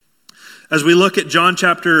As we look at John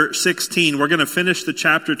chapter 16, we're going to finish the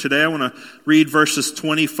chapter today. I want to read verses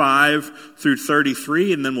 25 through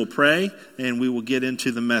 33, and then we'll pray, and we will get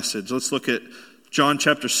into the message. Let's look at John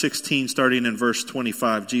chapter 16, starting in verse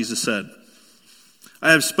 25. Jesus said,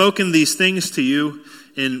 "I have spoken these things to you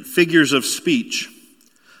in figures of speech.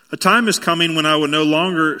 A time is coming when I will no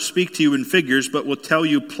longer speak to you in figures, but will tell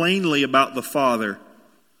you plainly about the Father.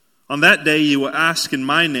 On that day you will ask in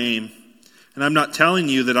my name, and I'm not telling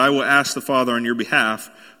you that I will ask the Father on your behalf,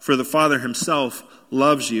 for the Father himself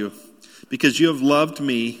loves you, because you have loved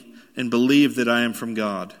me and believed that I am from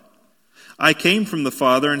God. I came from the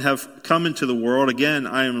Father and have come into the world. Again,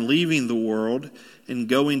 I am leaving the world and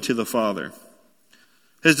going to the Father."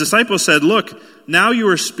 His disciples said, "Look, now you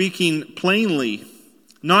are speaking plainly,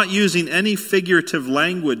 not using any figurative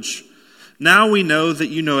language. Now we know that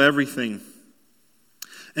you know everything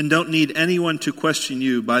and don't need anyone to question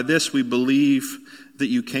you. By this we believe that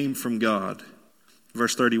you came from God."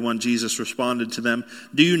 Verse 31, Jesus responded to them,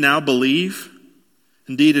 "Do you now believe?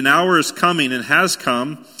 Indeed, an hour is coming and has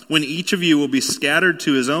come when each of you will be scattered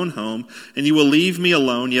to his own home, and you will leave me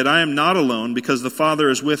alone. Yet I am not alone, because the Father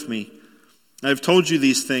is with me. I have told you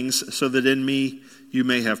these things so that in me you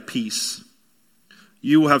may have peace.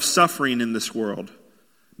 You will have suffering in this world.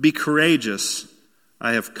 Be courageous.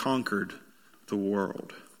 I have conquered the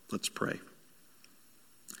world." Let's pray.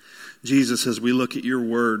 Jesus, as we look at your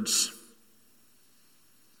words,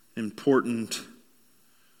 important,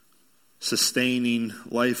 sustaining,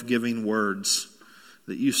 life-giving words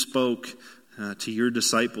that you spoke to your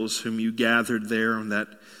disciples whom you gathered there on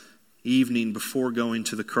that evening before going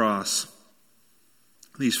to the cross.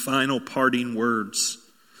 These final parting words,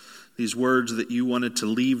 these words that you wanted to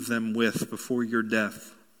leave them with before your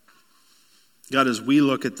death. God, as we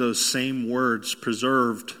look at those same words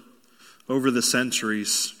preserved over the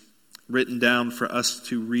centuries, written down for us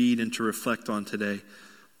to read and to reflect on today,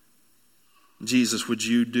 Jesus, would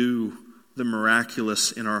you do the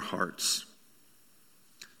miraculous in our hearts?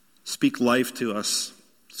 Speak life to us.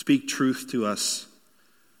 Speak truth to us.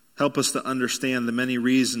 Help us to understand the many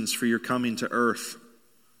reasons for your coming to earth.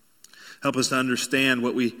 Help us to understand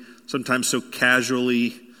what we sometimes so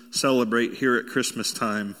casually celebrate here at Christmas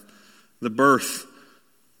time, the birth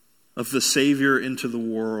of the Savior into the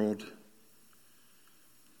world.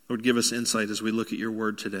 Lord, give us insight as we look at your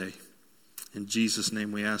word today. In Jesus'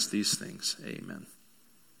 name we ask these things. Amen.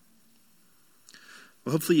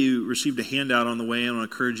 Well, hopefully you received a handout on the way, and I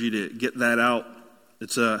encourage you to get that out.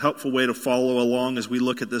 It's a helpful way to follow along as we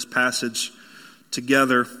look at this passage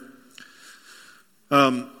together.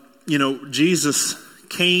 Jesus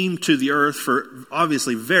came to the earth for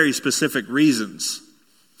obviously very specific reasons.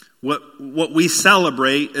 What we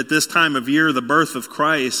celebrate at this time of year, the birth of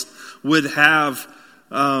Christ, would have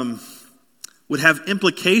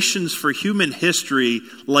implications for human history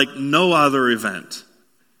like no other event.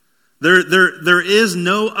 There is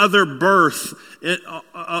no other birth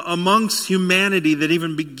amongst humanity that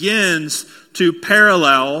even begins to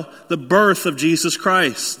parallel the birth of Jesus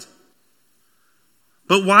Christ.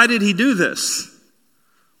 But why did he do this?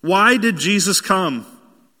 Why did Jesus come?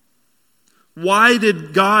 Why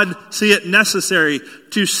did God see it necessary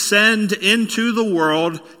to send into the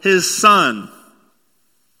world his Son?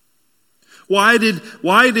 Why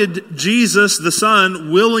did Jesus, the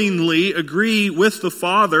Son, willingly agree with the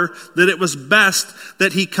Father that it was best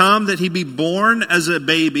that he come, that he be born as a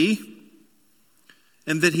baby,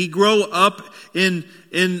 and that he grow up in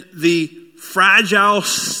the fragile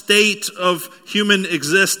state of human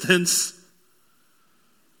existence?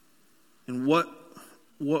 And what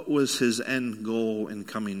was his end goal in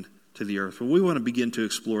coming to the earth? Well, we want to begin to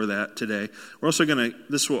explore that today.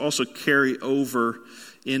 This will also carry over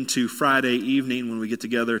into Friday evening when we get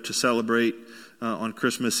together to celebrate on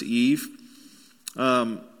Christmas Eve.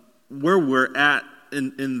 Where we're at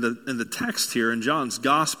in the text here in John's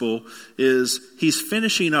Gospel is he's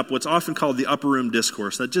finishing up what's often called the upper room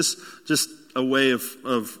discourse. That just a way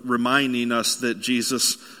of reminding us that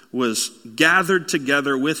Jesus was gathered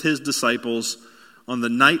together with his disciples on the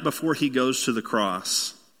night before he goes to the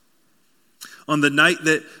cross. On the night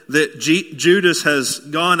that Judas has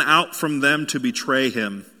gone out from them to betray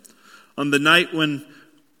him. On the night when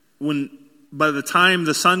by the time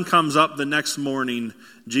the sun comes up the next morning,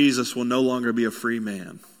 Jesus will no longer be a free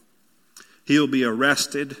man. He'll be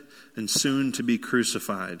arrested and soon to be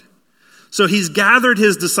crucified. So he's gathered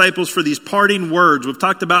his disciples for these parting words. We've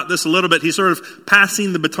talked about this a little bit. He's sort of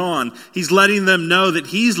passing the baton. He's letting them know that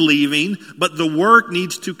he's leaving, but the work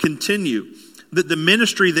needs to continue. That the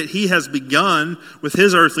ministry that he has begun with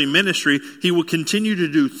his earthly ministry, he will continue to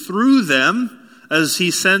do through them as he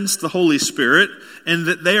sends the Holy Spirit, and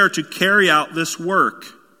that they are to carry out this work.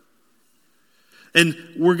 And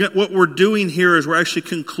what we're doing here is we're actually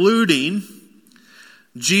concluding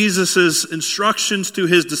Jesus' instructions to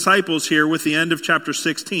his disciples here with the end of chapter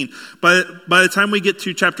 16. By the time we get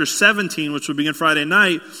to chapter 17, which will begin Friday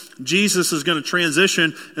night, Jesus is going to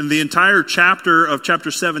transition, and the entire chapter of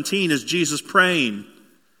chapter 17 is Jesus praying.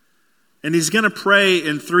 And he's going to pray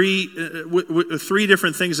in three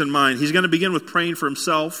different things in mind. He's going to begin with praying for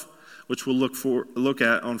himself, which we'll look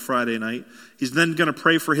at on Friday night. He's then going to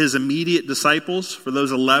pray for his immediate disciples, for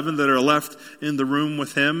those 11 that are left in the room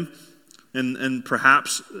with him, and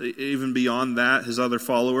perhaps even beyond that, his other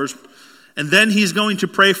followers. And then he's going to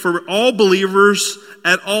pray for all believers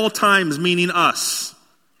at all times, meaning us.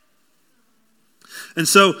 And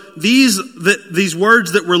so these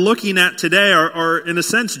words that we're looking at today are in a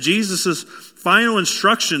sense, Jesus' final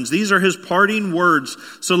instructions. These are his parting words.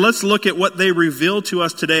 So let's look at what they reveal to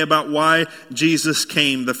us today about why Jesus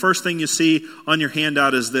came. The first thing you see on your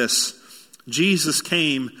handout is this: Jesus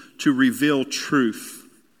came to reveal truth.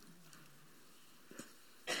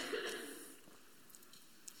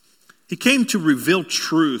 He came to reveal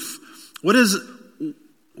truth. What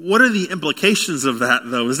are the implications of that,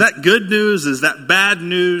 though? Is that good news? Is that bad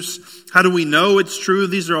news? How do we know it's true?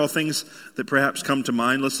 These are all things that perhaps come to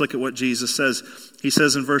mind. Let's look at what Jesus says. He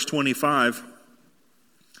says in verse 25,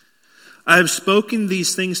 "I have spoken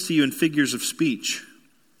these things to you in figures of speech.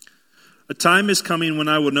 A time is coming when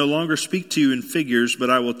I will no longer speak to you in figures, but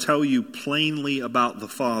I will tell you plainly about the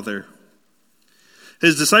Father."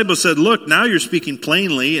 His disciples said, "Look, now you're speaking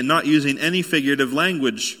plainly and not using any figurative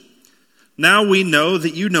language. Now we know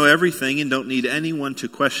that you know everything and don't need anyone to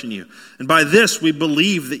question you. And by this we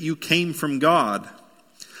believe that you came from God."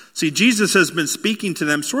 See, Jesus has been speaking to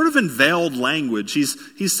them sort of in veiled language.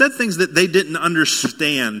 He's said things that they didn't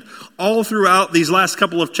understand. All throughout these last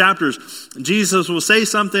couple of chapters, Jesus will say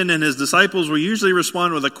something and his disciples will usually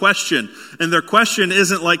respond with a question. And their question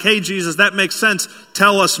isn't like, "Hey, Jesus, that makes sense.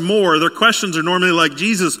 Tell us more." Their questions are normally like,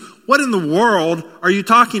 "Jesus, what in the world are you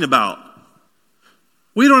talking about?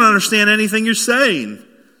 We don't understand anything you're saying.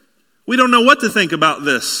 We don't know what to think about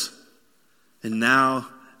this." And now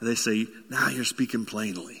they say, "Now you're speaking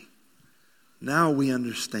plainly. Now we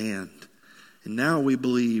understand. And now we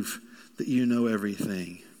believe that you know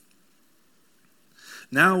everything.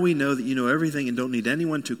 Now we know that you know everything and don't need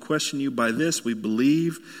anyone to question you. By this we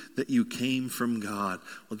believe that you came from God."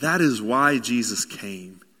 Well, that is why Jesus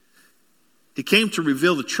came. He came to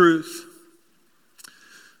reveal the truth.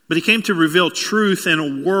 But he came to reveal truth in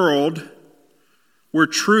a world where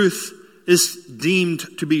truth is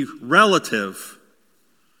deemed to be relative,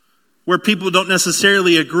 where people don't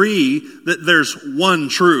necessarily agree that there's one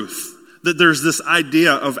truth, that there's this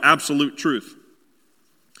idea of absolute truth.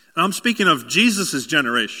 And I'm speaking of Jesus'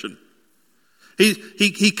 generation.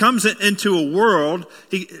 He comes into a world,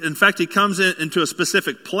 he comes into a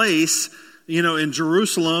specific place, in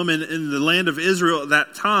Jerusalem and in the land of Israel at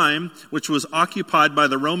that time, which was occupied by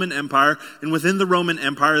the Roman Empire. And within the Roman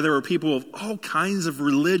Empire, there were people of all kinds of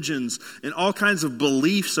religions and all kinds of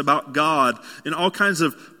beliefs about God and all kinds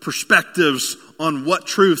of perspectives on what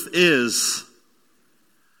truth is.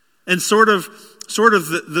 And sort of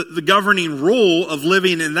the governing rule of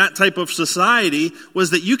living in that type of society was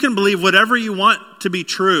that you can believe whatever you want to be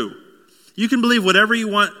true. You can believe whatever you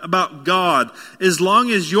want about God, as long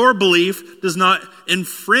as your belief does not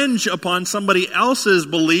infringe upon somebody else's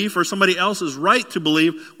belief or somebody else's right to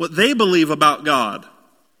believe what they believe about God.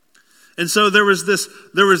 And so there was this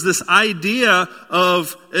idea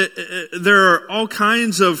of there are all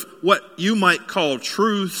kinds of what you might call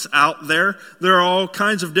truths out there. There are all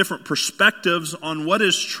kinds of different perspectives on what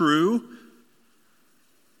is true.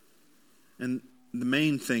 And the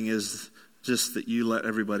main thing is just that you let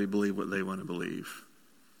everybody believe what they want to believe.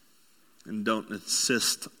 And don't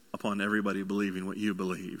insist upon everybody believing what you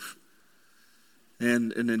believe.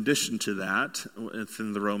 And in addition to that,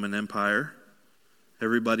 within the Roman Empire,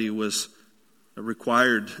 everybody was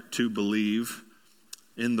required to believe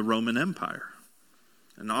in the Roman Empire.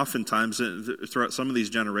 And oftentimes, throughout some of these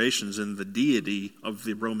generations, in the deity of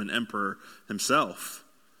the Roman emperor himself.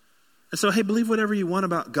 And so, hey, believe whatever you want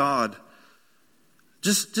about God.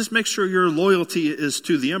 Just make sure your loyalty is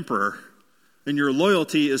to the emperor and your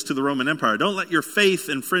loyalty is to the Roman Empire. Don't let your faith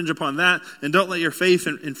infringe upon that, and don't let your faith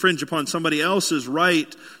infringe upon somebody else's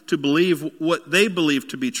right to believe what they believe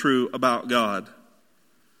to be true about God.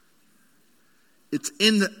 It's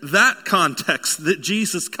in that context that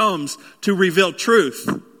Jesus comes to reveal truth.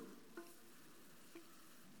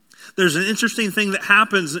 There's an interesting thing that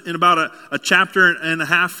happens in about a chapter and a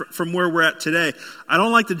half from where we're at today. I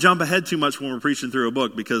don't like to jump ahead too much when we're preaching through a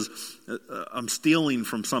book because I'm stealing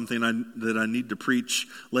from something that I need to preach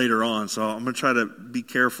later on. So I'm going to try to be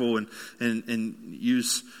careful and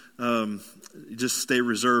use, just stay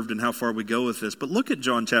reserved in how far we go with this. But look at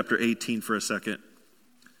John chapter 18 for a second.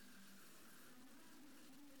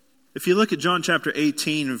 If you look at John chapter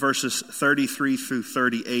 18, verses 33 through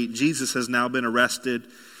 38, Jesus has now been arrested.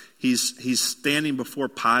 He's standing before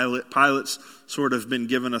Pilate. Pilate's sort of been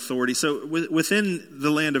given authority. So within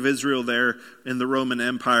the land of Israel there in the Roman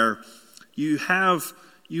Empire, you have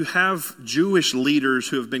Jewish leaders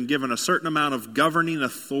who have been given a certain amount of governing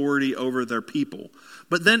authority over their people.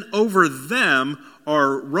 But then over them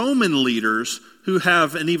are Roman leaders who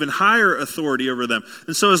have an even higher authority over them.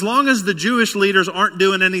 And so as long as the Jewish leaders aren't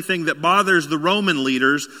doing anything that bothers the Roman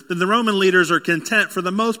leaders, then the Roman leaders are content for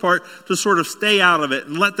the most part to sort of stay out of it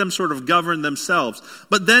and let them sort of govern themselves.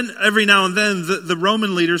 But then every now and then the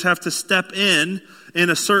Roman leaders have to step in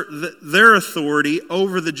and assert their authority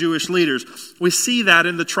over the Jewish leaders. We see that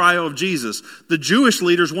in the trial of Jesus. The Jewish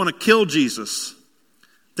leaders want to kill Jesus.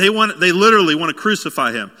 They literally want to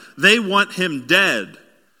crucify him. They want him dead.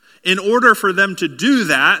 In order for them to do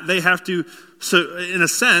that, they have to, so in a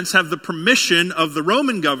sense, have the permission of the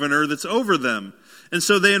Roman governor that's over them. And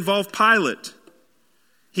so they involve Pilate.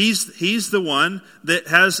 He's the one that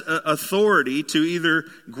has authority to either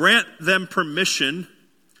grant them permission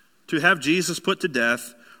to have Jesus put to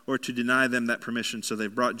death or to deny them that permission. So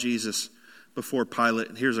they've brought Jesus before Pilate.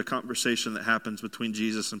 And here's a conversation that happens between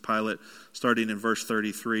Jesus and Pilate, starting in verse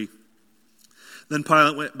 33. Then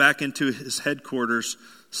Pilate went back into his headquarters,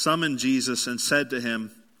 summoned Jesus, and said to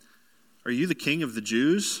him, "Are you the king of the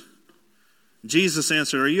Jews?" Jesus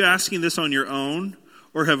answered, "Are you asking this on your own,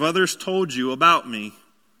 or have others told you about me?"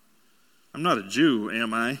 "I'm not a Jew,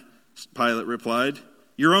 am I?" Pilate replied.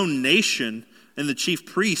 "Your own nation and the chief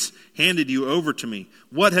priests handed you over to me.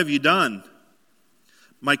 What have you done?"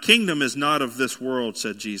 "My kingdom is not of this world,"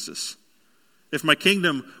 said Jesus. "If my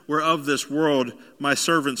kingdom were of this world, my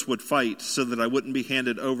servants would fight so that I wouldn't be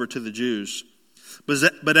handed over to the Jews.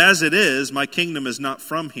 But as it is, my kingdom is not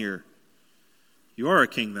from here." "You are a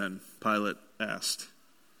king then?" Pilate asked.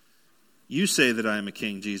 "You say that I am a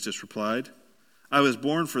king," Jesus replied. "I was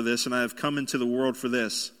born for this, and I have come into the world for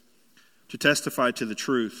this, to testify to the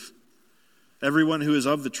truth. Everyone who is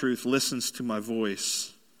of the truth listens to my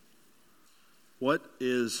voice." "What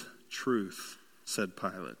is truth?" said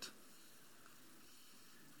Pilate.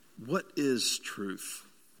 What is truth?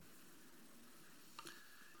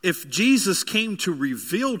 If Jesus came to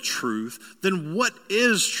reveal truth, then what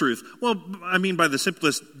is truth? Well, I mean, by the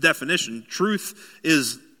simplest definition, truth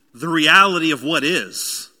is the reality of what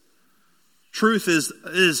is. Truth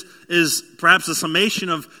is perhaps a summation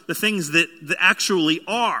of the things that actually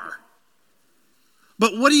are.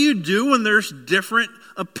 But what do you do when there's different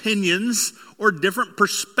opinions or different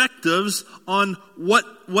perspectives on what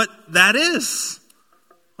that is?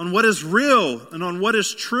 On what is real and on what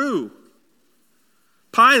is true?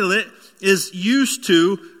 Pilate is used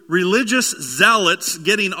to religious zealots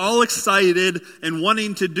getting all excited and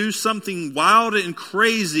wanting to do something wild and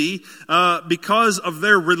crazy because of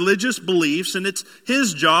their religious beliefs. And it's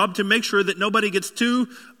his job to make sure that nobody gets too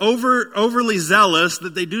overly zealous,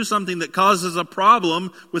 that they do something that causes a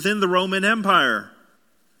problem within the Roman Empire.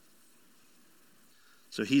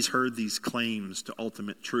 So he's heard these claims to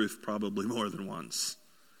ultimate truth probably more than once.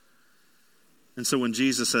 And so when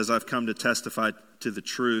Jesus says, "I've come to testify to the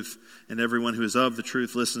truth, and everyone who is of the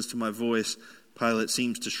truth listens to my voice," Pilate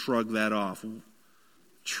seems to shrug that off.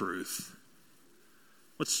 Truth.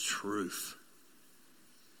 What's truth?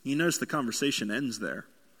 You notice the conversation ends there.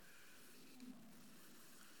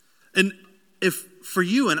 And if for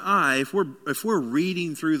you and I, if we're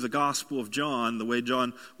reading through the Gospel of John the way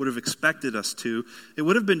John would have expected us to, it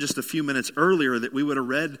would have been just a few minutes earlier that we would have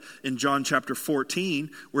read in John chapter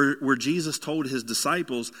 14 where Jesus told his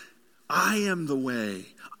disciples, "I am the way,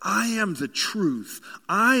 I am the truth,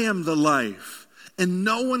 I am the life, and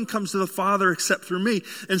no one comes to the Father except through me."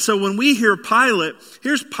 And so when we hear Pilate,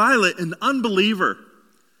 here's Pilate, an unbeliever.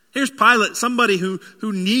 Here's Pilate, somebody who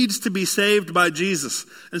needs to be saved by Jesus.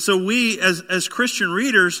 And so we, as Christian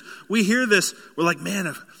readers, we hear this. We're like, man,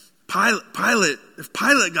 if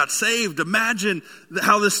Pilate got saved, imagine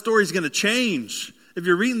how this story's going to change. If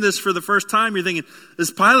you're reading this for the first time, you're thinking,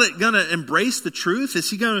 is Pilate going to embrace the truth? Is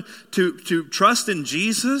he going to trust in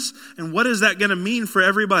Jesus? And what is that going to mean for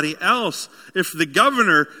everybody else? If the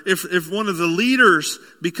governor, if one of the leaders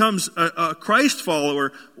becomes a Christ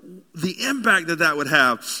follower, the impact that would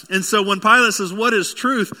have. And so when Pilate says, what is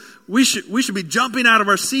truth? We should be jumping out of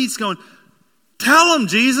our seats going, tell him,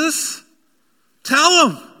 Jesus. Tell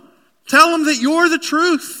him. Tell him that you're the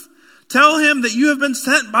truth. Tell him that you have been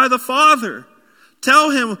sent by the Father. Tell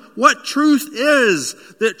him what truth is,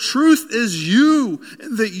 that truth is you,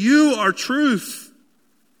 and that you are truth.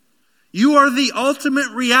 You are the ultimate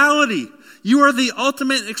reality. You are the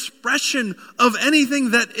ultimate expression of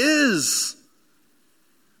anything that is.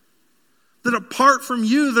 That apart from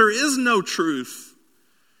you, there is no truth.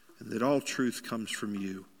 And that all truth comes from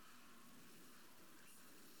you.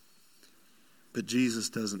 But Jesus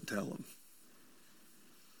doesn't tell him.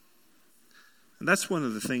 And that's one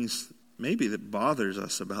of the things maybe that bothers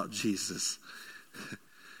us about Jesus.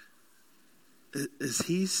 Is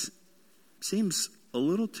he seems a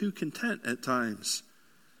little too content at times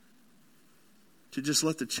to just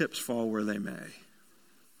let the chips fall where they may.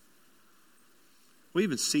 We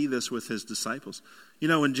even see this with his disciples. You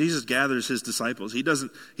know, when Jesus gathers his disciples, he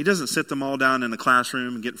doesn't sit them all down in a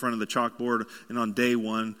classroom and get in front of the chalkboard and on day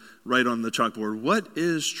one, write on the chalkboard, what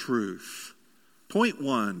is truth? Point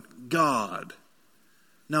one, God.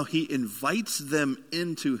 Now he invites them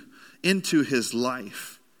into his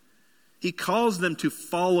life. He calls them to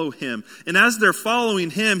follow him. And as they're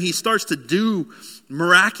following him, he starts to do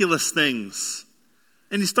miraculous things.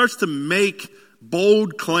 And he starts to make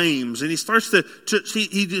bold claims, and he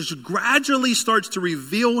just gradually starts to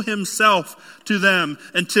reveal himself to them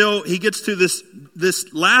until he gets to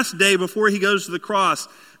this last day before he goes to the cross.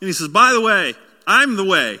 And he says, by the way, I'm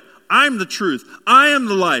the truth, I am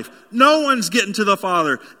the life. No one's getting to the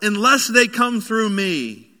Father unless they come through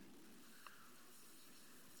me.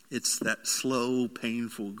 It's that slow,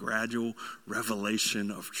 painful, gradual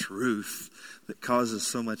revelation of truth that causes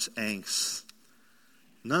so much angst.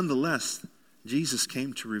 Nonetheless, Jesus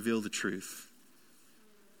came to reveal the truth.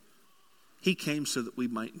 He came so that we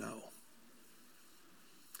might know.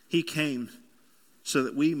 He came so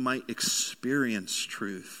that we might experience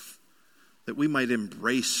truth, that we might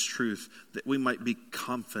embrace truth, that we might be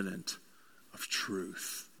confident of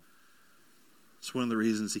truth. It's one of the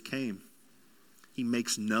reasons he came. He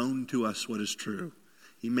makes known to us what is true.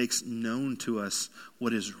 He makes known to us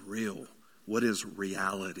what is real, what is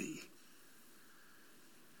reality.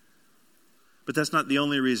 But that's not the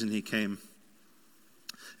only reason he came.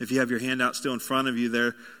 If you have your handout still in front of you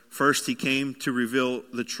there, first he came to reveal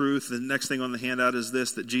the truth. The next thing on the handout is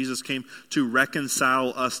this, that Jesus came to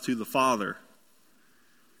reconcile us to the Father.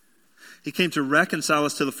 He came to reconcile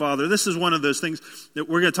us to the Father. This is one of those things that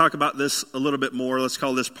we're going to talk about this a little bit more. Let's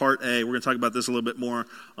call this part A. We're going to talk about this a little bit more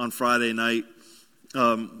on Friday night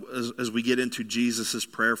as we get into Jesus'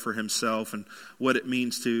 prayer for himself and what it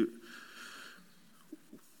means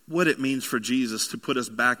for Jesus to put us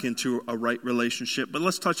back into a right relationship. But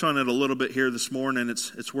let's touch on it a little bit here this morning.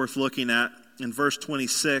 It's worth looking at. In verse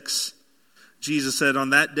 26, Jesus said,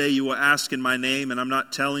 on that day you will ask in my name, and I'm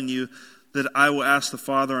not telling you that I will ask the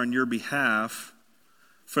Father on your behalf,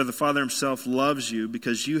 for the Father himself loves you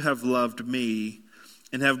because you have loved me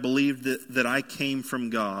and have believed that I came from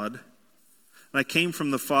God. And I came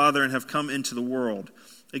from the Father and have come into the world.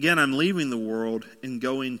 Again, I'm leaving the world and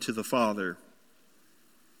going to the Father.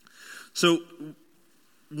 So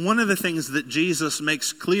one of the things that Jesus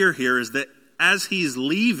makes clear here is that as he's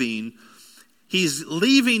leaving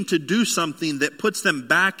to do something that puts them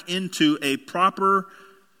back into a proper,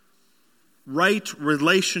 right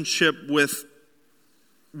relationship with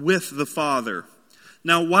the Father.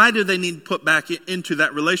 Now, why do they need to put back into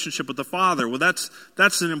that relationship with the Father? Well,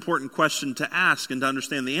 that's an important question to ask and to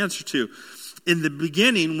understand the answer to. In the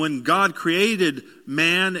beginning, when God created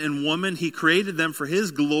man and woman, he created them for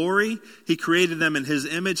his glory. He created them in his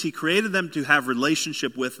image. He created them to have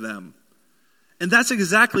relationship with them. And that's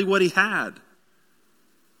exactly what he had.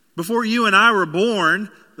 Before you and I were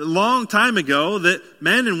born, a long time ago, that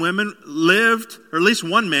men and women lived, or at least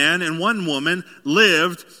one man and one woman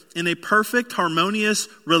lived in a perfect, harmonious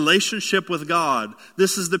relationship with God.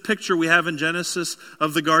 This is the picture we have in Genesis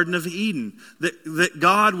of the Garden of Eden. That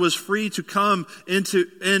God was free to come into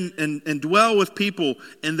and dwell with people,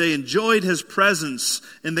 and they enjoyed his presence,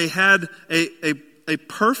 and they had a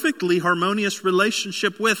perfectly harmonious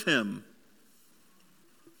relationship with him.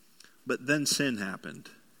 But then sin happened.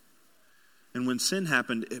 And when sin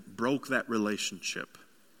happened, it broke that relationship.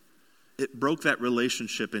 It broke that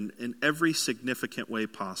relationship in every significant way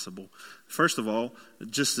possible. First of all,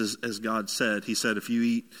 just as God said, he said, if you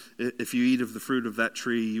eat of the fruit of that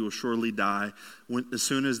tree, you will surely die. As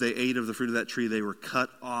soon as they ate of the fruit of that tree, they were cut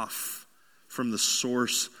off from the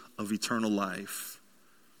source of eternal life.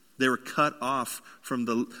 They were cut off from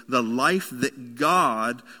the life that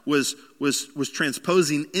God was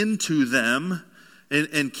transposing into them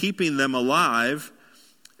and keeping them alive,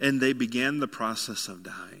 and they began the process of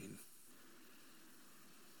dying.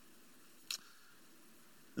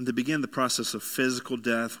 And they began the process of physical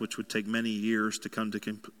death, which would take many years to come to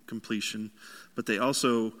completion. But they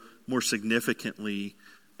also, more significantly,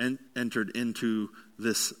 entered into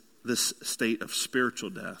this state of spiritual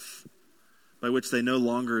death, by which they no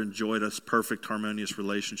longer enjoyed a perfect, harmonious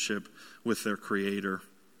relationship with their Creator.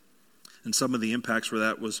 And some of the impacts for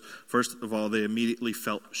that was, first of all, they immediately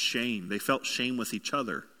felt shame. They felt shame with each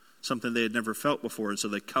other, something they had never felt before, and so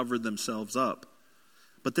they covered themselves up.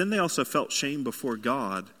 But then they also felt shame before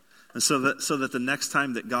God. And so that the next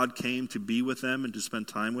time that God came to be with them and to spend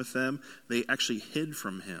time with them, they actually hid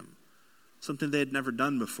from him, something they had never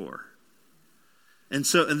done before. And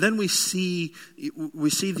then we see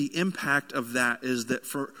the impact of that is that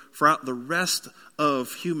throughout the rest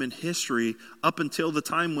of human history, up until the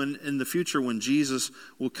time when in the future when Jesus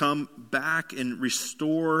will come back and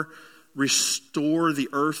restore the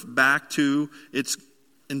earth back to its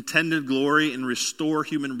intended glory and restore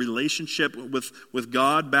human relationship with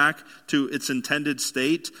God back to its intended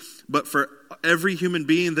state. But for every human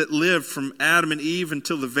being that lived from Adam and Eve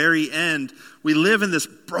until the very end, we live in this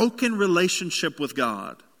broken relationship with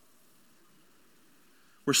God.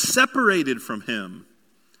 We're separated from Him.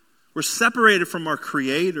 We're separated from our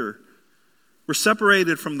Creator. We're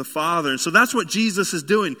separated from the Father. And so that's what Jesus is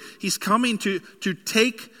doing. He's coming to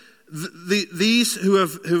take these who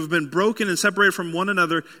have been broken and separated from one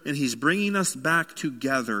another, and He's bringing us back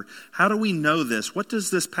together. How do we know this? What does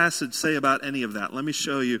this passage say about any of that? Let me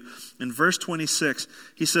show you. In verse 26,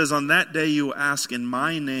 He says, "On that day you will ask in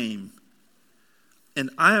my name, and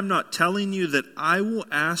I am not telling you that I will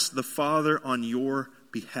ask the Father on your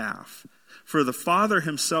behalf. For the Father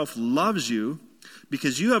Himself loves you,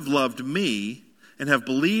 because you have loved me and have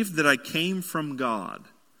believed that I came from God."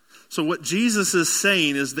 So what Jesus is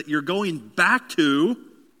saying is that you're going back to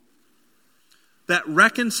that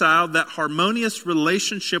reconciled, that harmonious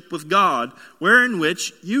relationship with God, wherein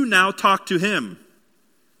which you now talk to Him.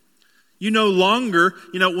 You no longer,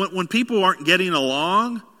 when people aren't getting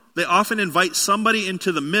along, they often invite somebody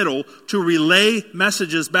into the middle to relay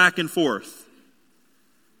messages back and forth.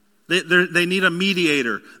 They need a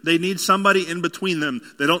mediator. They need somebody in between them.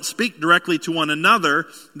 They don't speak directly to one another.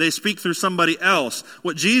 They speak through somebody else.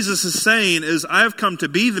 What Jesus is saying is, I have come to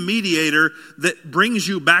be the mediator that brings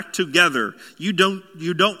you back together. You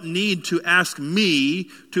don't need to ask me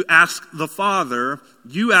to ask the Father.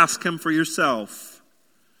 You ask Him for yourself,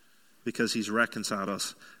 because He's reconciled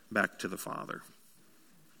us back to the Father.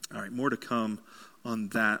 All right, more to come on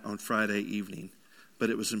that on Friday evening. But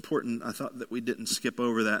it was important, I thought, that we didn't skip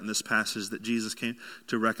over that in this passage, that Jesus came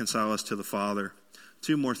to reconcile us to the Father.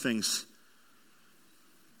 Two more things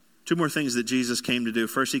that Jesus came to do.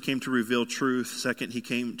 First, He came to reveal truth. Second, He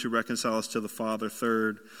came to reconcile us to the Father.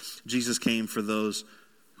 Third, Jesus came for those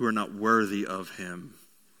who are not worthy of Him.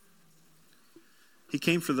 He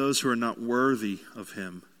came for those who are not worthy of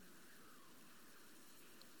Him.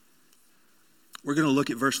 We're going to look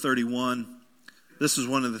at verse 31. This is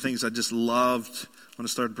one of the things I just loved when I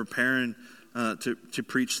started preparing to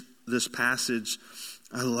preach this passage.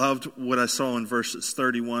 I loved what I saw in verses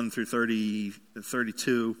 31 through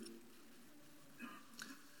 32.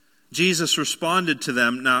 Jesus responded to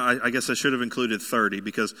them. Now, I guess I should have included 30,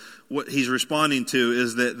 because what He's responding to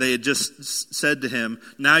is that they had just said to Him,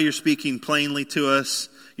 now you're speaking plainly to us.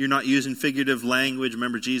 You're not using figurative language.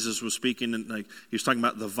 Remember, Jesus was speaking, and He was talking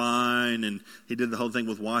about the vine, and He did the whole thing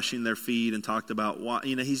with washing their feet and talked about,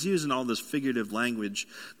 He's using all this figurative language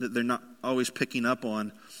that they're not always picking up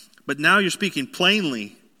on. But now you're speaking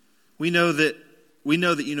plainly. We know that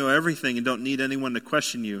you know everything and don't need anyone to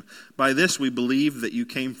question you. By this we believe that you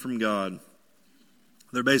came from God.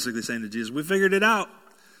 They're basically saying to Jesus, we figured it out.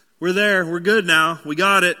 We're there. We're good now. We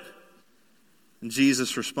got it. And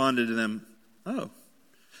Jesus responded to them, oh,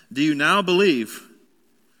 do you now believe?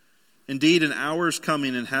 Indeed, an hour is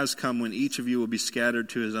coming and has come when each of you will be scattered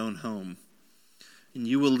to his own home, and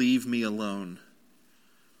you will leave me alone.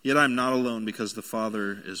 Yet I am not alone, because the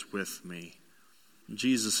Father is with me. And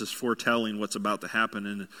Jesus is foretelling what's about to happen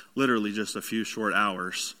in literally just a few short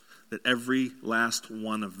hours, that every last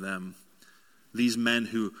one of them, these men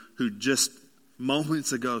who just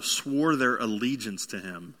moments ago swore their allegiance to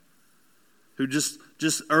Him, who just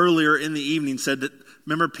earlier in the evening said that,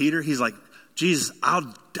 remember Peter? He's like, Jesus,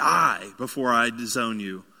 I'll die before I disown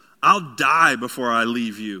you. I'll die before I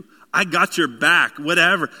leave you. I got your back,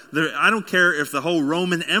 whatever. I don't care if the whole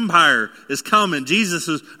Roman Empire is coming.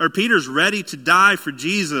 Peter's ready to die for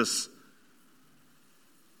Jesus.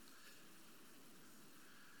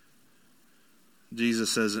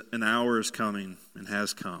 Jesus says, an hour is coming and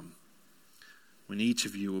has come when each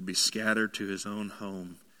of you will be scattered to his own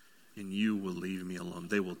home and you will leave me alone.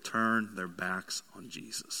 They will turn their backs on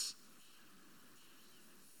Jesus.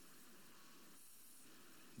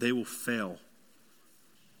 They will fail.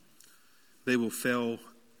 They will fail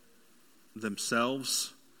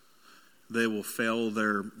themselves. They will fail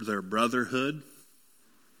their brotherhood.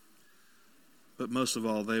 But most of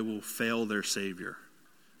all, they will fail their Savior.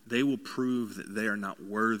 They will prove that they are not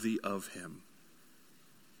worthy of him.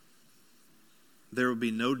 There will be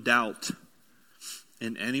no doubt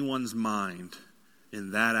in anyone's mind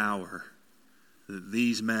in that hour that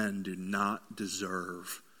these men do not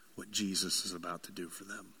deserve what Jesus is about to do for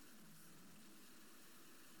them.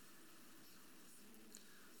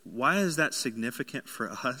 Why is that significant for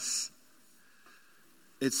us?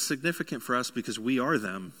 It's significant for us because we are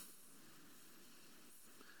them.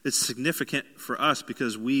 It's significant for us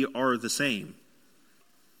because we are the same.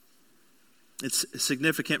 It's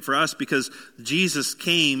significant for us because Jesus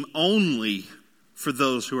came only for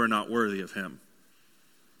those who are not worthy of him.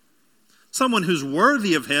 Someone who's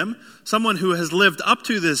worthy of him, someone who has lived up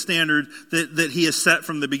to the standard that he has set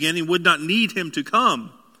from the beginning, would not need him to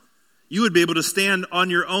come. You would be able to stand on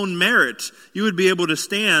your own merit. You would be able to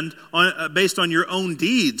stand based on your own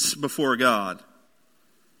deeds before God.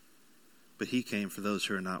 But he came for those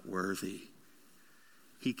who are not worthy.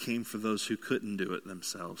 He came for those who couldn't do it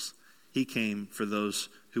themselves. He came for those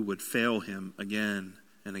who would fail him again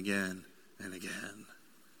and again and again.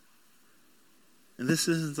 And this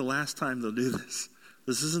isn't the last time they'll do this.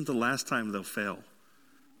 This isn't the last time they'll fail.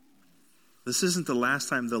 This isn't the last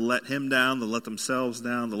time they'll let him down, they'll let themselves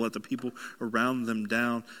down, they'll let the people around them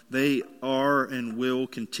down. They are and will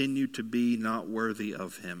continue to be not worthy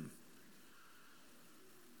of him.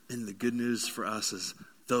 And the good news for us is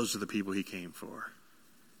those are the people he came for.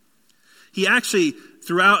 He actually,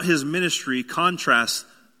 throughout his ministry, contrasts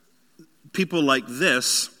people like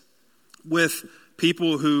this with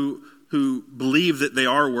people who believe that they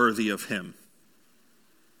are worthy of him.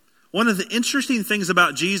 One of the interesting things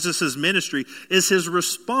about Jesus' ministry is his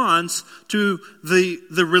response to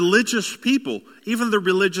the religious people, even the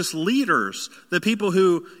religious leaders, the people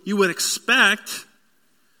who you would expect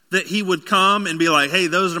that he would come and be like, hey,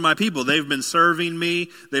 those are my people. They've been serving me.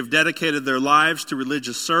 They've dedicated their lives to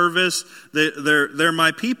religious service. They're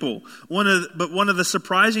my people. But one of the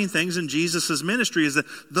surprising things in Jesus' ministry is that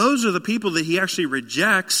those are the people that he actually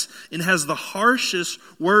rejects and has the harshest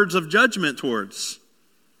words of judgment towards.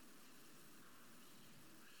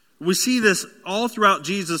 We see this all throughout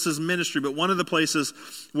Jesus' ministry, but one of the places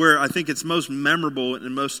where I think it's most memorable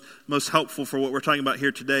and most helpful for what we're talking about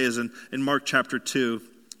here today is in Mark chapter 2.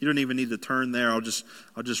 You don't even need to turn there. I'll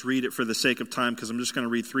just read it for the sake of time because I'm just going to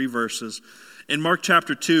read 3 verses. In Mark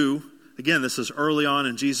chapter 2, again, this is early on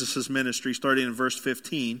in Jesus' ministry, starting in verse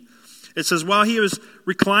 15. It says, while he was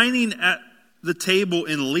reclining at the table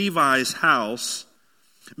in Levi's house,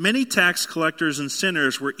 many tax collectors and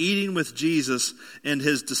sinners were eating with Jesus and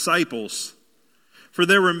his disciples, for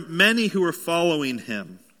there were many who were following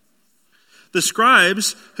him. The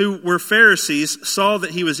scribes, who were Pharisees, saw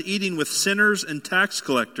that he was eating with sinners and tax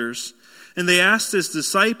collectors, and they asked his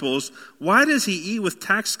disciples, why does he eat with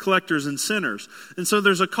tax collectors and sinners? And so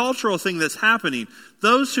there's a cultural thing that's happening.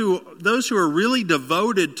 Those who are really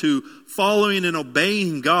devoted to following and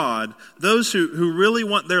obeying God, those who really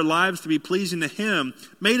want their lives to be pleasing to him,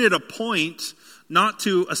 made it a point not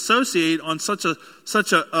to associate on such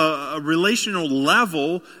a relational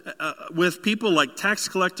level with people like tax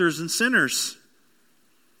collectors and sinners.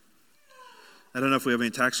 I don't know if we have any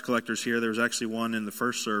tax collectors here. There was actually one in the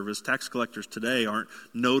first service. Tax collectors today aren't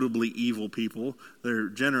notably evil people. They're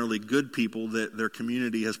generally good people that their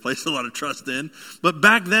community has placed a lot of trust in. But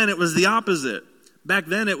back then it was the opposite. Back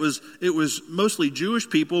then it was mostly Jewish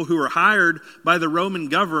people who were hired by the Roman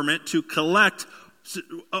government to collect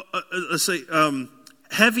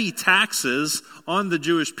heavy taxes on the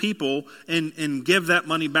Jewish people and give that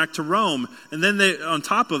money back to Rome. And then on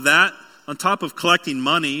top of collecting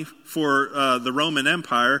money for the Roman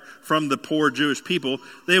Empire from the poor Jewish people,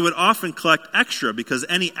 they would often collect extra because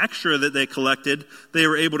any extra that they collected, they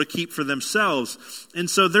were able to keep for themselves. And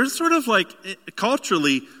so they're sort of like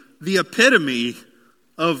culturally the epitome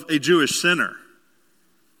of a Jewish sinner.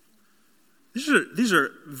 These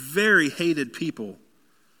are very hated people.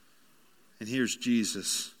 And here's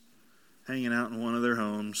Jesus hanging out in one of their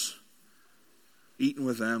homes, eating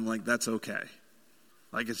with them, like that's okay.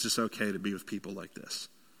 Like it's just okay to be with people like this.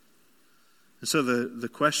 And so the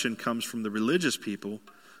question comes from the religious people,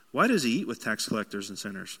 why does he eat with tax collectors and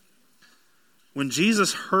sinners? When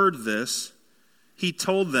Jesus heard this, he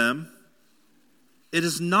told them, it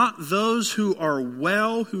is not those who are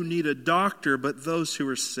well who need a doctor, but those who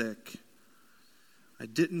are sick. I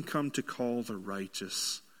didn't come to call the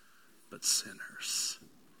righteous, but sinners.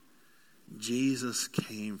 Jesus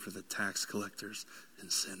came for the tax collectors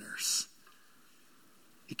and sinners.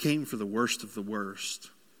 He came for the worst of the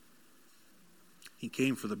worst. He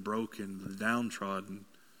came for the broken, the downtrodden.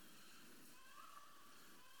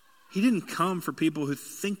 He didn't come for people who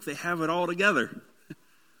think they have it all together.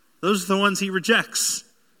 Those are the ones he rejects.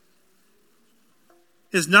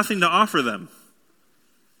 He has nothing to offer them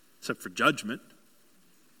except for judgment,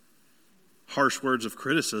 harsh words of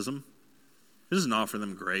criticism. He doesn't offer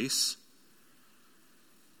them grace.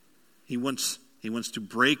 He wants to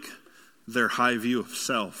break their high view of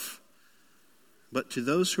self. But to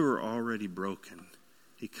those who are already broken,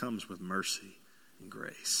 he comes with mercy and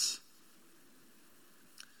grace.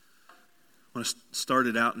 When I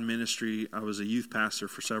started out in ministry, I was a youth pastor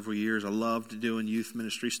for several years. I loved doing youth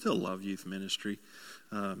ministry, still love youth ministry.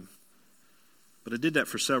 But I did that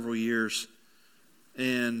for several years.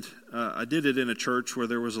 And I did it in a church where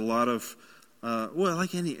there was a lot of, probably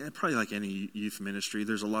like any youth ministry,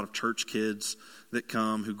 there's a lot of church kids that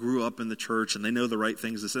come who grew up in the church and they know the right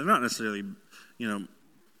things to say. They're not necessarily,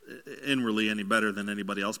 inwardly any better than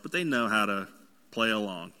anybody else, but they know how to play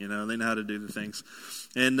along, they know how to do the things.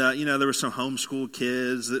 And, there were some homeschool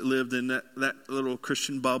kids that lived in that little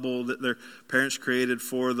Christian bubble that their parents created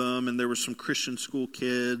for them. And there were some Christian school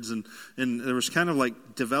kids. And there was kind of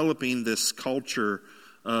like developing this culture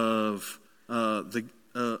of I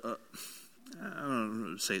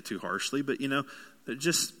don't know, say it too harshly, but,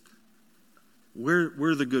 just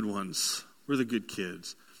we're the good ones. We're the good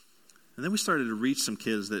kids. And then we started to reach some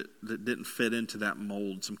kids that didn't fit into that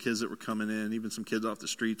mold. Some kids that were coming in, even some kids off the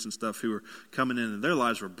streets and stuff who were coming in and their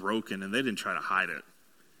lives were broken and they didn't try to hide it.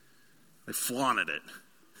 They flaunted it.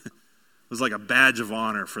 It was like a badge of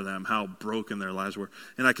honor for them how broken their lives were.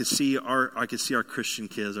 And I could see our Christian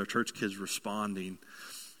kids, our church kids responding.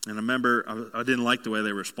 And I remember I didn't like the way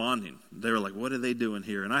they were responding. They were like, what are they doing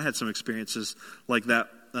here? And I had some experiences like that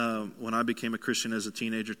when I became a Christian as a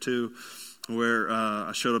teenager too, where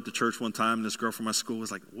I showed up to church one time and this girl from my school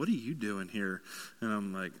was like, what are you doing here? And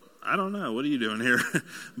I'm like, I don't know. What are you doing here?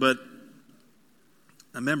 But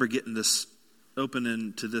I remember getting this open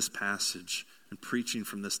into this passage and preaching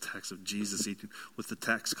from this text of Jesus eating with the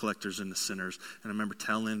tax collectors and the sinners. And I remember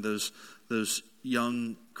telling those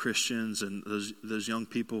young Christians and those young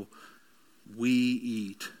people, we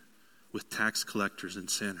eat with tax collectors and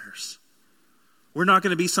sinners. We're not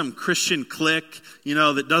going to be some Christian clique,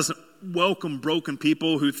 that doesn't welcome broken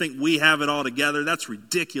people who think we have it all together. That's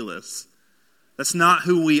ridiculous. That's not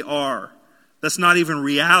who we are. That's not even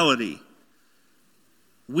reality.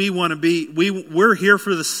 We're here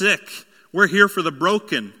for the sick. We're here for the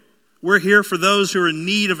broken. We're here for those who are in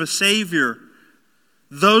need of a Savior.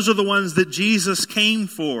 Those are the ones that Jesus came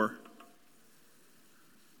for.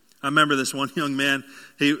 I remember this one young man.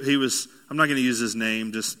 He was, I'm not going to use his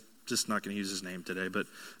name, just not going to use his name today, but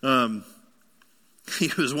he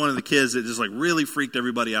was one of the kids that just like really freaked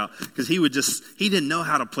everybody out because he didn't know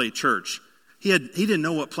how to play church. He didn't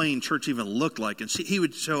know what playing church even looked like. And he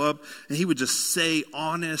would show up and he would just say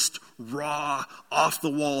honest, raw, off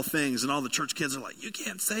the wall things. And all the church kids are like, you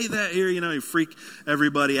can't say that here. He freak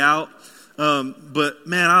everybody out. But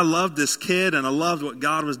man, I loved this kid and I loved what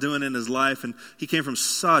God was doing in his life. And he came from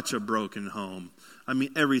such a broken home. I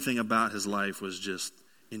mean, everything about his life was just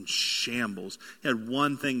in shambles. He had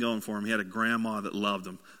one thing going for him. He had a grandma that loved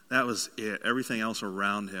him. That was it. Everything else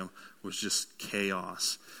around him was just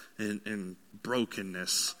chaos and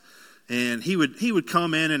brokenness. And he would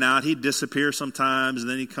come in and out. He'd disappear sometimes, and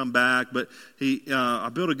then he'd come back. But I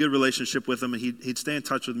built a good relationship with him, and he'd stay in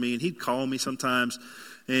touch with me, and he'd call me sometimes,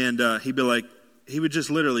 and he'd be like, he would just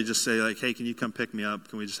literally just say like, hey, can you come pick me up?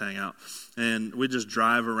 Can we just hang out? And we'd just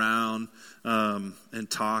drive around and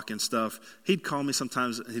talk and stuff. He'd call me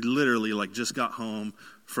sometimes. He literally like just got home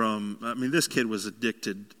this kid was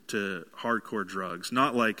addicted to hardcore drugs.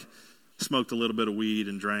 Not like smoked a little bit of weed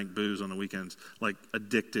and drank booze on the weekends. Like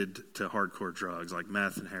addicted to hardcore drugs like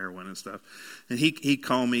meth and heroin and stuff. And he'd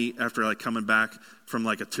call me after like coming back from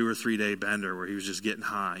like a 2 or 3 day bender where he was just getting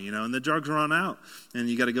high, and the drugs run out. And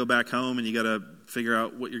you got to go back home and you got to figure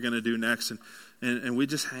out what you're going to do next. And we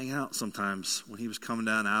just hang out sometimes when he was coming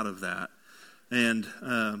down out of that. And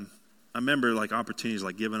I remember like opportunities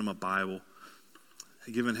like giving him a Bible.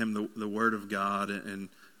 giving him the word of God and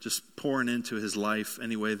just pouring into his life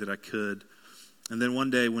any way that I could. And then one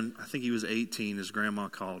day when I think he was 18, his grandma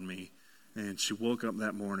called me, and she woke up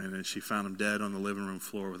that morning and she found him dead on the living room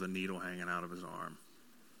floor with a needle hanging out of his arm.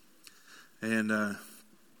 And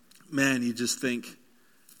man, you just think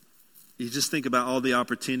about all the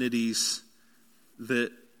opportunities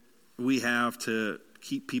that we have to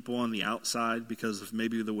keep people on the outside because of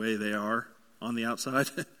maybe the way they are on the outside.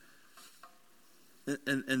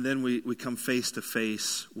 and then we come face to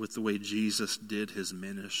face with the way Jesus did his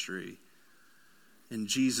ministry. And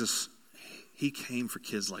Jesus, he came for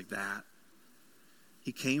kids like that.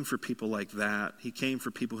 He came for people like that. He came for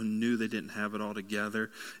people who knew they didn't have it all together.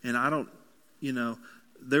 And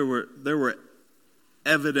there were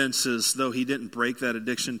evidences, though he didn't break that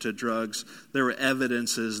addiction to drugs, there were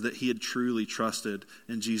evidences that he had truly trusted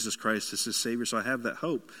in Jesus Christ as his Savior. So I have that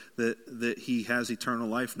hope that he has eternal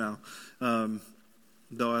life now.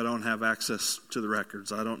 Though I don't have access to the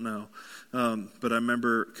records, I don't know. But I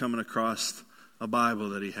remember coming across a Bible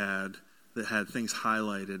that he had that had things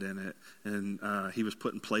highlighted in it. And he was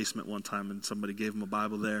put in placement one time and somebody gave him a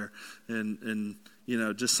Bible there. And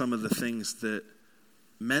just some of the things that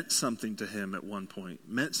meant something to him at one point,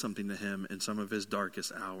 meant something to him in some of his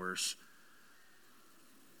darkest hours.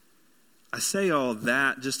 I say all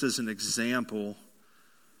that just as an example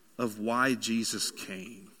of why Jesus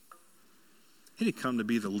came. He didn't come to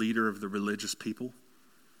be the leader of the religious people.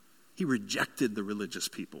 He rejected the religious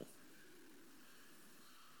people.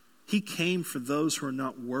 He came for those who are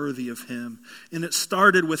not worthy of him. And it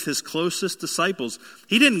started with his closest disciples.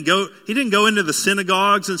 He didn't go into the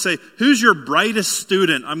synagogues and say, "Who's your brightest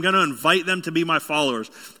student? I'm going to invite them to be my followers."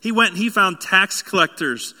 He went and he found tax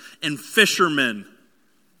collectors and fishermen.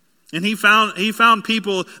 And he found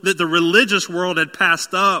people that the religious world had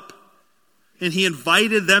passed up. And he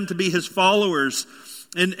invited them to be his followers.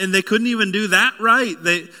 And they couldn't even do that right.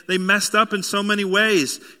 They messed up in so many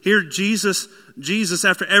ways. Here Jesus,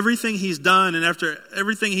 after everything he's done and after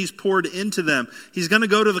everything he's poured into them, he's going to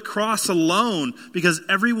go to the cross alone because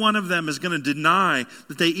every one of them is going to deny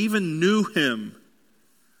that they even knew him.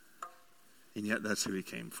 And yet that's who he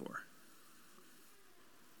came for.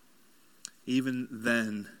 Even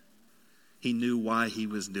then, he knew why he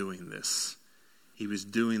was doing this. He was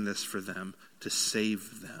doing this for them, to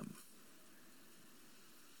save them.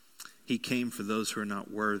 He came for those who are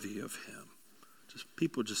not worthy of him. Just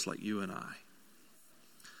people just like you and I.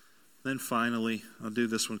 Then finally, I'll do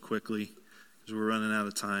this one quickly because we're running out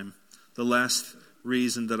of time. The last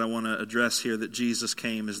reason that I want to address here that Jesus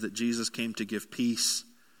came is that Jesus came to give peace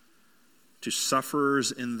to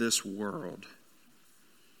sufferers in this world.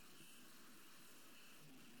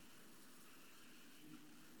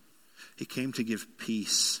 He came to give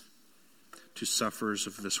peace to sufferers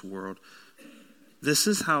of this world. This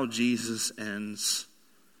is how Jesus ends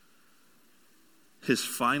his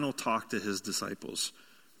final talk to his disciples.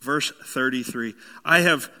 Verse 33, "I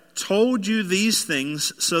have told you these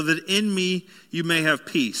things so that in me you may have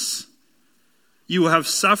peace. You will have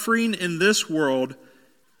suffering in this world.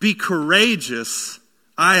 Be courageous.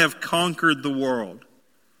 I have conquered the world."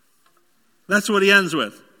 That's what he ends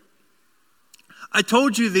with. I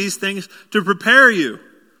told you these things to prepare you.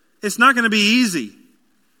 It's not going to be easy.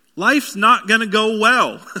 Life's not going to go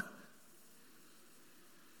well.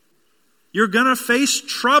 You're going to face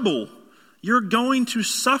trouble. You're going to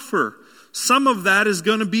suffer. Some of that is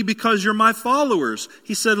going to be because you're my followers.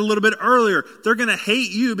 He said a little bit earlier, they're going to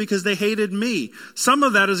hate you because they hated me. Some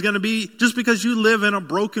of that is going to be just because you live in a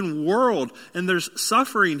broken world and there's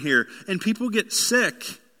suffering here and people get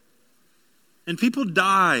sick and people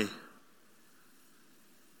die.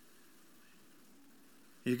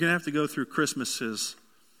 You're going to have to go through Christmases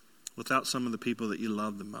without some of the people that you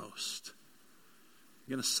love the most.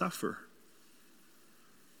 You're going to suffer.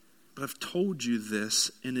 But I've told you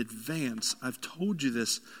this in advance. I've told you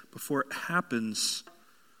this before it happens.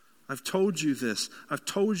 I've told you this. I've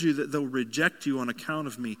told you that they'll reject you on account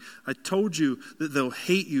of me. I told you that they'll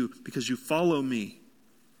hate you because you follow me.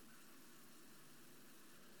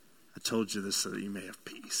 I told you this so that you may have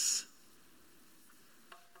peace.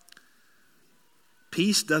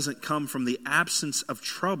 Peace doesn't come from the absence of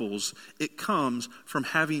troubles. It comes from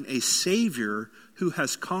having a Savior who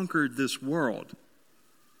has conquered this world.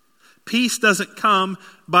 Peace doesn't come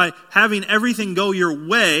by having everything go your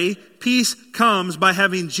way. Peace comes by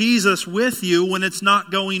having Jesus with you when it's not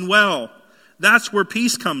going well. That's where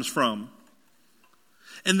peace comes from.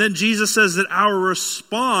 And then Jesus says that our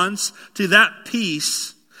response to that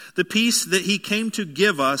peace, the peace that he came to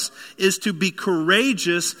give us, is to be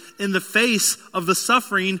courageous in the face of the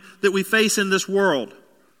suffering that we face in this world.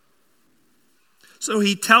 So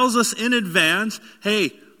he tells us in advance,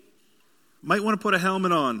 hey, might want to put a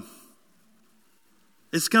helmet on.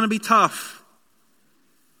 It's going to be tough.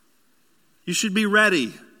 You should be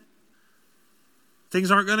ready.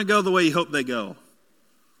 Things aren't going to go the way you hope they go.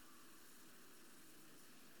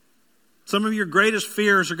 Some of your greatest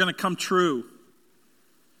fears are going to come true.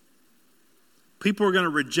 People are going to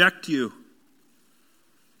reject you.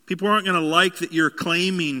 People aren't going to like that you're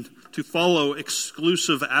claiming to follow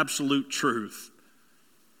exclusive, absolute truth.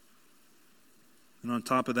 And on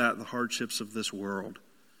top of that, the hardships of this world.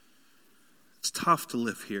 It's tough to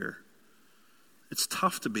live here. It's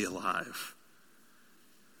tough to be alive.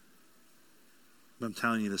 But I'm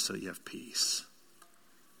telling you this so you have peace.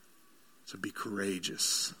 So be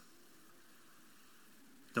courageous.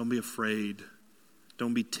 Don't be afraid.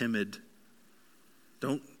 Don't be timid.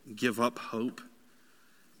 Don't give up hope.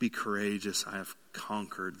 Be courageous. I have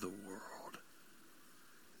conquered the world.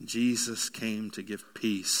 Jesus came to give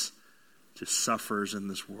peace to sufferers in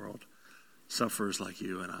this world. Sufferers like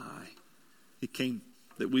you and I. He came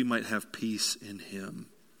that we might have peace in him.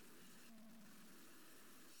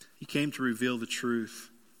 He came to reveal the truth.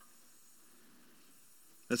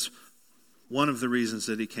 That's one of the reasons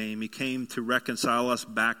that he came. He came to reconcile us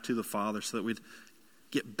back to the Father so that we'd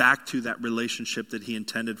get back to that relationship that he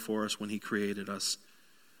intended for us when he created us.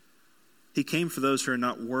 He came for those who are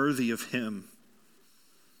not worthy of him.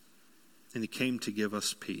 And he came to give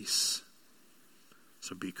us peace.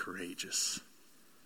 So be courageous.